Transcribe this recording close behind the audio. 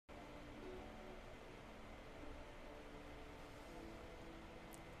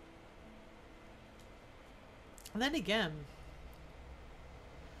And then again,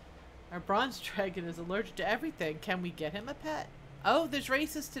 our bronze dragon is allergic to everything. Can we get him a pet? Oh, there's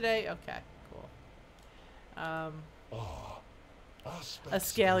races today. Okay, cool. A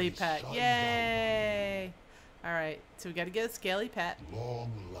scaly pet. Yay! Alright, so we gotta get a scaly pet.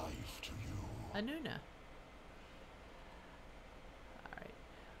 Long life to you. A Nuna. Alright.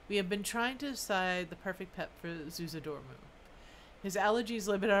 We have been trying to decide the perfect pet for Zuzadormu. His allergies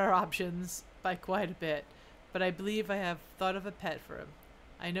limit our options by quite a bit, but I believe I have thought of a pet for him.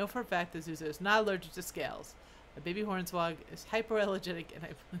 I know for a fact that Zuza is not allergic to scales. A baby hornswoggle is hypoallergenic, and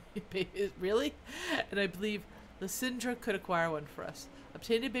I believe really, and I believe Lysindra could acquire one for us.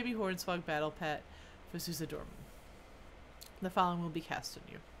 Obtain a baby hornswoggle battle pet for Zuzadormu. The following will be cast on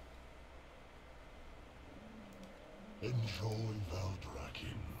you. Enjoy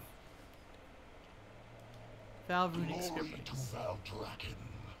Valdraken. Val Runic Glory to Scribblings. Valdraken.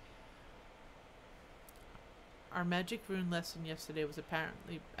 Our magic rune lesson yesterday was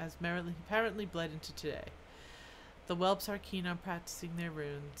apparently bled into today. The whelps are keen on practicing their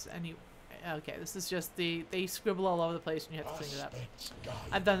runes. Okay, this is just they scribble all over the place and you have to clean it up.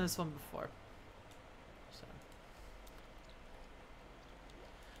 I've done this one before.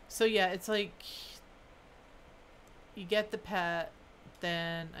 So yeah, it's like you get the pet,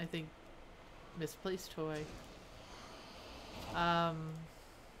 then I think misplaced toy.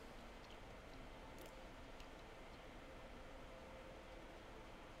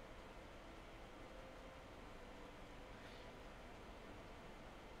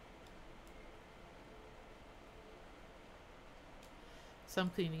 Some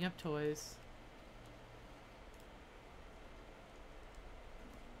cleaning up toys.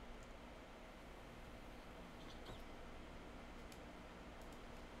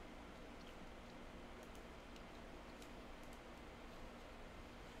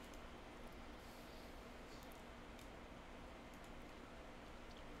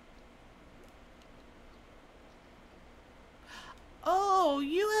 Oh,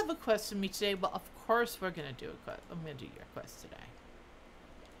 you have a quest for me today. Well, of course we're gonna do a quest. I'm gonna do your quest today.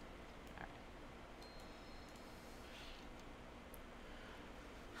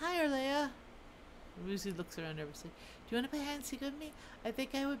 Hi, Orlea. Ruzy looks around nervously. Do you want to play hide and seek with me? I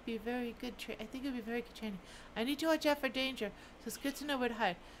think I would be very good. I think it would be very good training. I need to watch out for danger, so it's good to know where to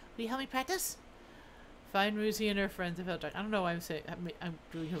hide. Will you help me practice? Find Ruzy and her friends if dark. I don't know why I'm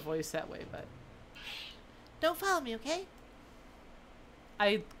doing her voice that way, but don't follow me, okay?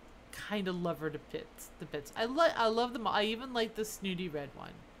 I kind of love her to bits. I love them all. I even like the snooty red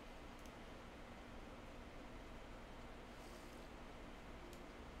one.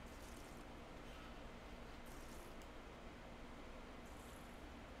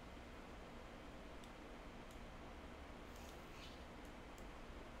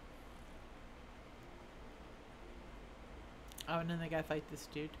 Oh, and then I gotta fight this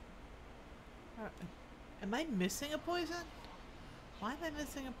dude. Am I missing a poison? Why am I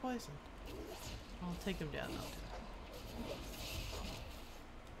missing a poison? I'll take him down though.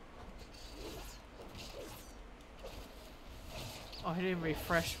 Oh, I didn't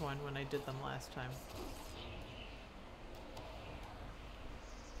refresh one when I did them last time.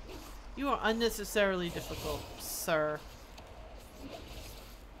 You are unnecessarily difficult, sir.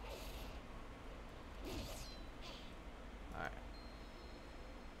 Alright.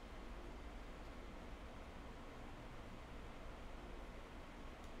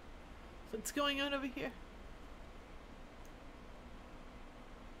 What's going on over here?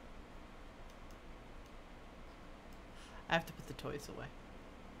 I have to put the toys away.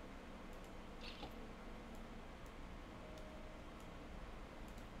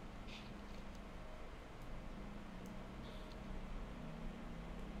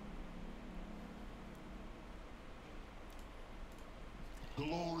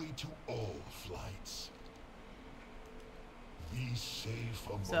 Glory to all flights. Be safe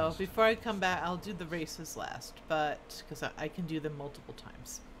among. So before I come back, I'll do the races last, but because I can do them multiple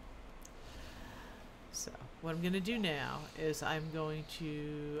times. So what I'm gonna do now is I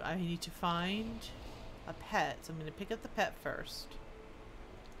need to find a pet. So I'm gonna pick up the pet first,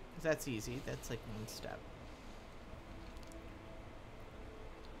 because that's easy. That's like one step.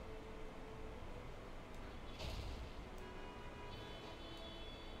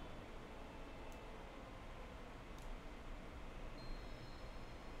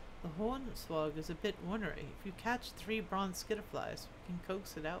 The hornswoggle is a bit ornery. If you catch 3 bronze skitterflies, we can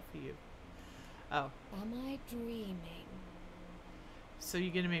coax it out for you. Oh. Am I dreaming? So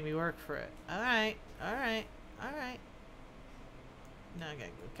you're gonna make me work for it. Alright, alright, alright. Now I gotta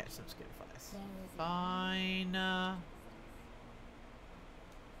go catch some skitterflies. Fine.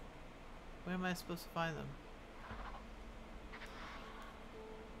 Where am I supposed to find them?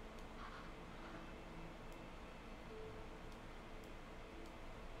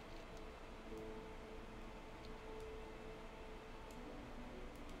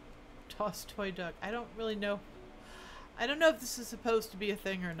 Toss toy duck. I don't really know. I don't know if this is supposed to be a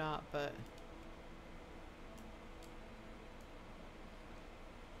thing or not, but...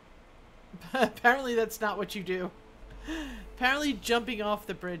 apparently that's not what you do. Apparently jumping off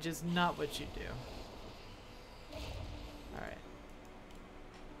the bridge is not what you do. Alright.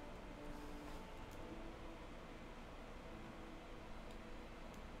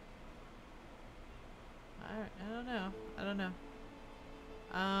 Alright, I don't know. I don't know.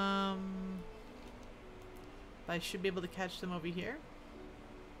 I should be able to catch them over here.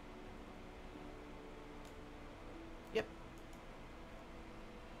 Yep.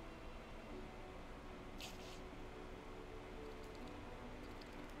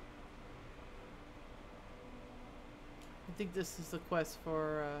 I think this is the quest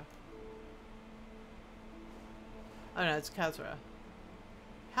for, oh no, it's Kazra.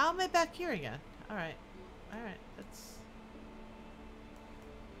 How am I back here again? Alright. Alright, that's...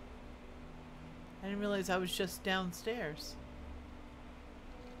 I didn't realize I was just downstairs.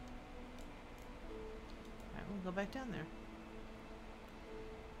 Alright, we'll go back down there.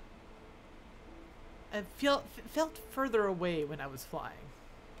 I felt further away when I was flying.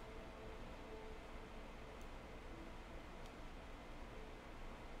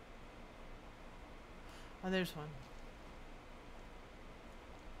 Oh, there's one.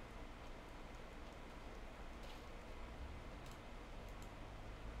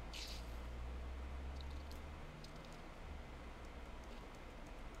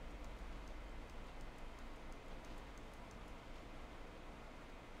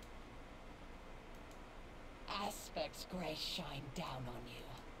 Aspect's grace shine down on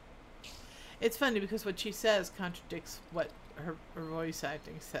you. It's funny because what she says contradicts what her voice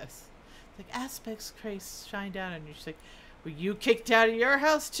acting says. Like, aspects grace shine down on you. She's like, were you kicked out of your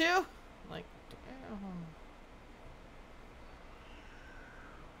house too? Like, damn.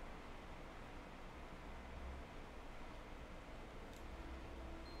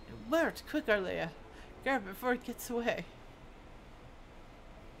 It worked. Quick, Arlea. Grab it before it gets away.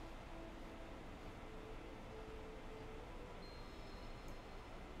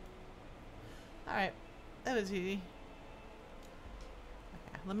 Alright. That was easy.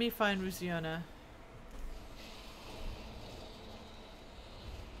 Okay, let me find Ruziona.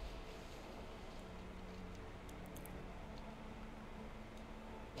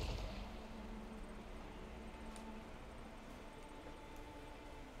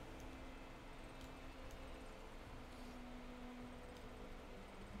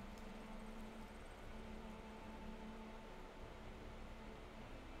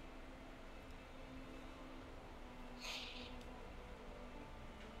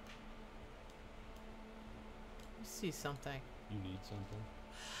 See something. You need something?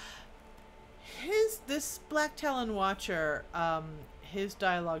 This Black Talon Watcher, his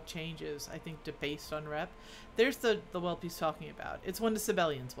dialogue changes, I think, based on rep. There's the whelp he's talking about. It's one of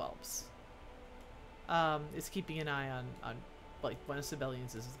Sibelian's whelps. It's keeping an eye on like, one of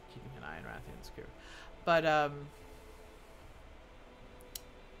Sibelian's is keeping an eye on Rathian's crew.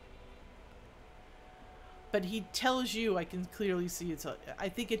 But he tells you, I can clearly see it's. I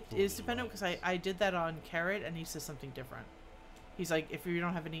think it is dependent because I did that on Carrot and he says something different. He's like, if you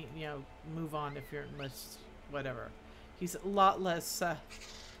don't have any, move on if you're unless whatever. He's a lot less.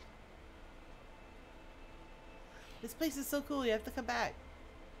 This place is so cool. You have to come back.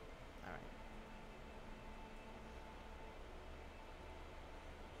 All right.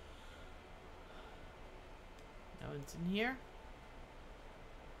 No one's in here.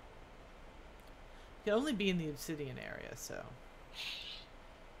 Could only be in the obsidian area, so.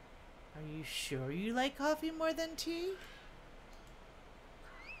 Are you sure you like coffee more than tea?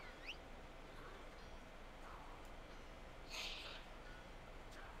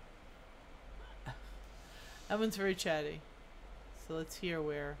 That one's very chatty. So let's hear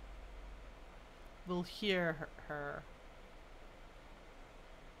where. We'll hear her.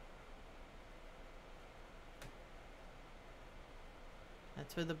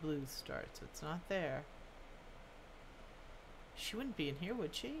 That's where the blues start, so it's not there. She wouldn't be in here,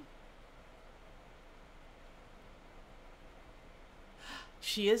 would she?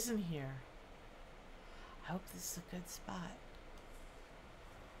 She is in here. I hope this is a good spot.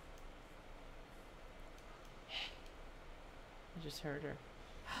 I just heard her.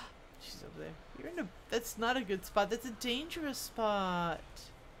 She's over there. You're in a... That's not a good spot. That's a dangerous spot.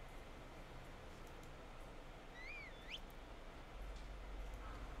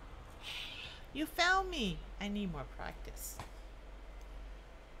 You found me! I need more practice.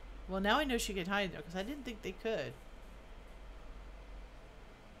 Well, now I know she can hide there, because I didn't think they could.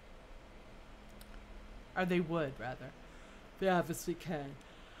 Or they would, rather. They obviously can.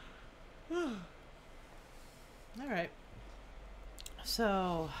 Alright.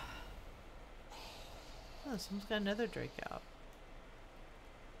 So... Oh, someone's got another Drake out.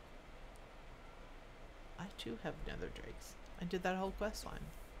 I too have nether drakes. I did that whole quest line.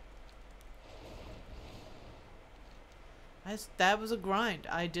 That was a grind.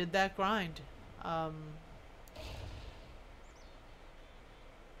 I did that grind. I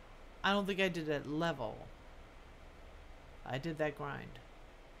don't think I did it at level. I did that grind.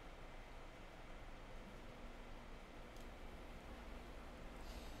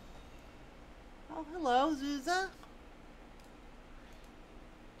 Oh, hello, Zuza.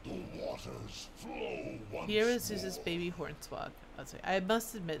 The waters flow once Here is Zuza's more. baby hornswoggle. I'll say, I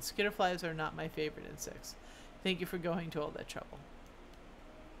must admit, skitterflies are not my favorite insects. Thank you for going to all that trouble.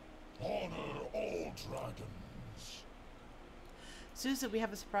 Honor all dragons. Zuza, we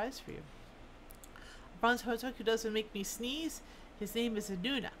have a surprise for you. A bronze hornswoggle who doesn't make me sneeze. His name is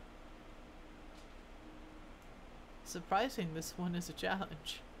Anuna. Surprising, this one is a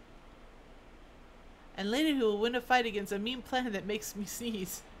challenge. And later he will win a fight against a mean planet that makes me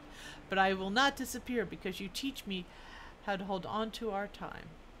sneeze. But I will not disappear because you teach me how to hold on to our time.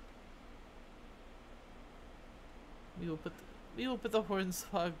 We will put the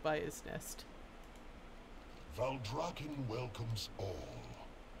hornswoggle by his nest. Valdrakken welcomes all.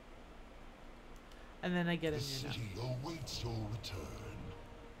 And then I get The Anuna. city awaits your return.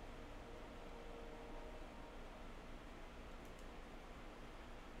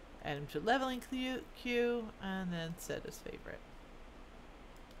 Add him to leveling queue, and then set his favorite.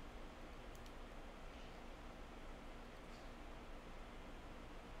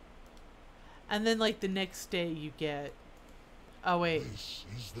 And then, like, the next day you get... Oh, wait. This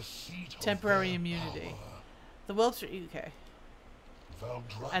is the seat Temporary of their immunity. power. The whelps are... Okay.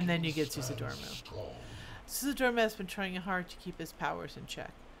 Valdrakken And then you get stands Susudormu. strong. Susudormu has been trying hard to keep his powers in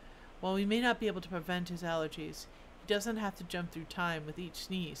check. While we may not be able to prevent his allergies, he doesn't have to jump through time with each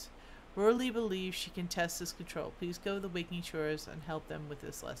sneeze. Rory believes she can test his control. Please go to the Waking Shores and help them with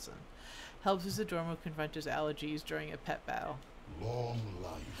this lesson. Help Susudormu confront his allergies during a pet battle. Long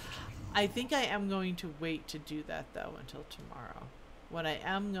life to you. I think I am going to wait to do that, though, until tomorrow. What I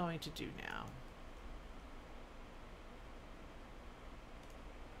am going to do now...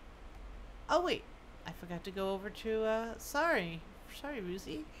 Oh, wait. I forgot to go over to, Sorry,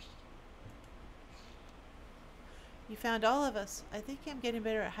 Ruzy. You found all of us. I think I'm getting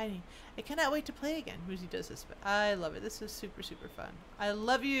better at hiding. I cannot wait to play again. Ruzy does this, but I love it. This is super, super fun. I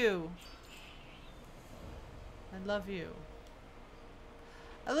love you. I love you.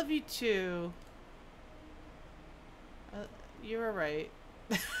 I love you too. You're alright.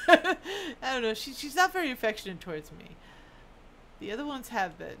 I don't know. She's not very affectionate towards me. The other ones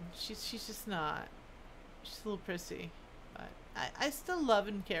have been. She's just not. She's a little prissy. But I still love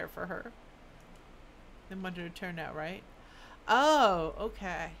and care for her. I want her to turn out right. Oh,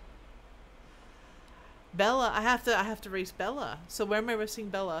 okay. Bella, I have to race Bella. So where am I racing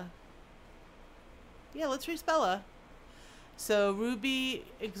Bella? Yeah, let's race Bella. So Ruby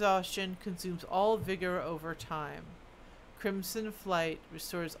exhaustion consumes all vigor over time. Crimson flight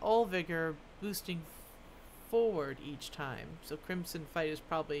restores all vigor, boosting forward each time. So Crimson flight is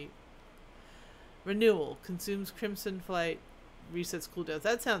probably renewal. Consumes Crimson flight, resets cooldown.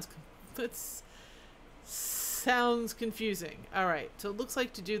 That sounds confusing. All right, so it looks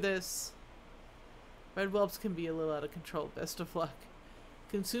like to do this, red whelps can be a little out of control. Best of luck.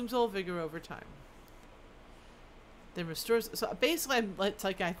 Consumes all vigor over time. Then restores. So basically, it's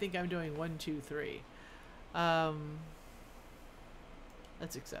like I think I'm doing 1, 2, 3.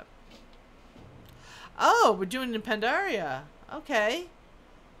 Let's accept. Oh, we're doing in Pandaria. Okay,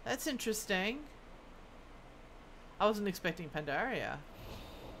 that's interesting. I wasn't expecting Pandaria.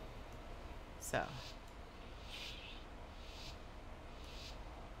 So.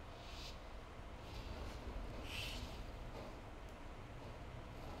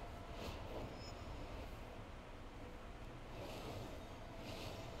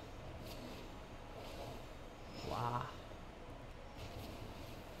 Wow.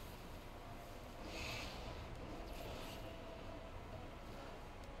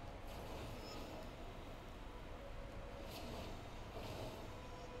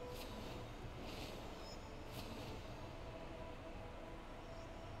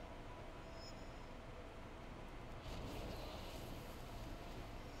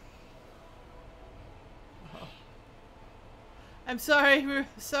 I'm sorry, we're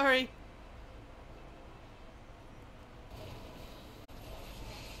sorry.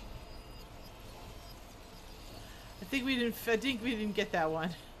 I think we didn't get that one.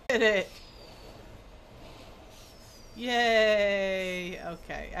 Did it? Yay!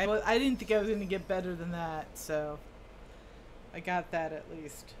 Okay. I didn't think I was going to get better than that, so I got that at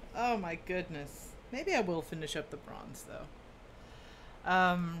least. Oh my goodness. Maybe I will finish up the bronze, though.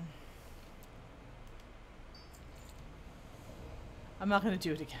 I'm not going to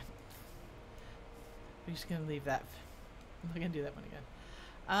do it again. I'm just going to leave that. I'm not going to do that one again.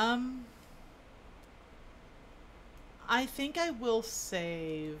 I think I will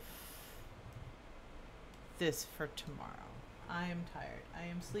save this for tomorrow. I am tired. I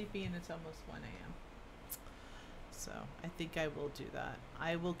am sleepy and it's almost 1 a.m. So I think I will do that.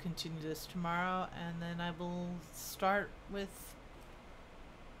 I will continue this tomorrow and then I will start with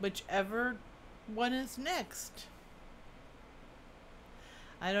whichever one is next.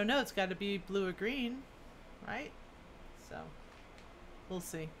 I don't know. It's got to be blue or green, right? So we'll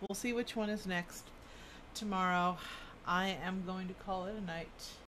see. We'll see which one is next tomorrow. I am going to call it a night.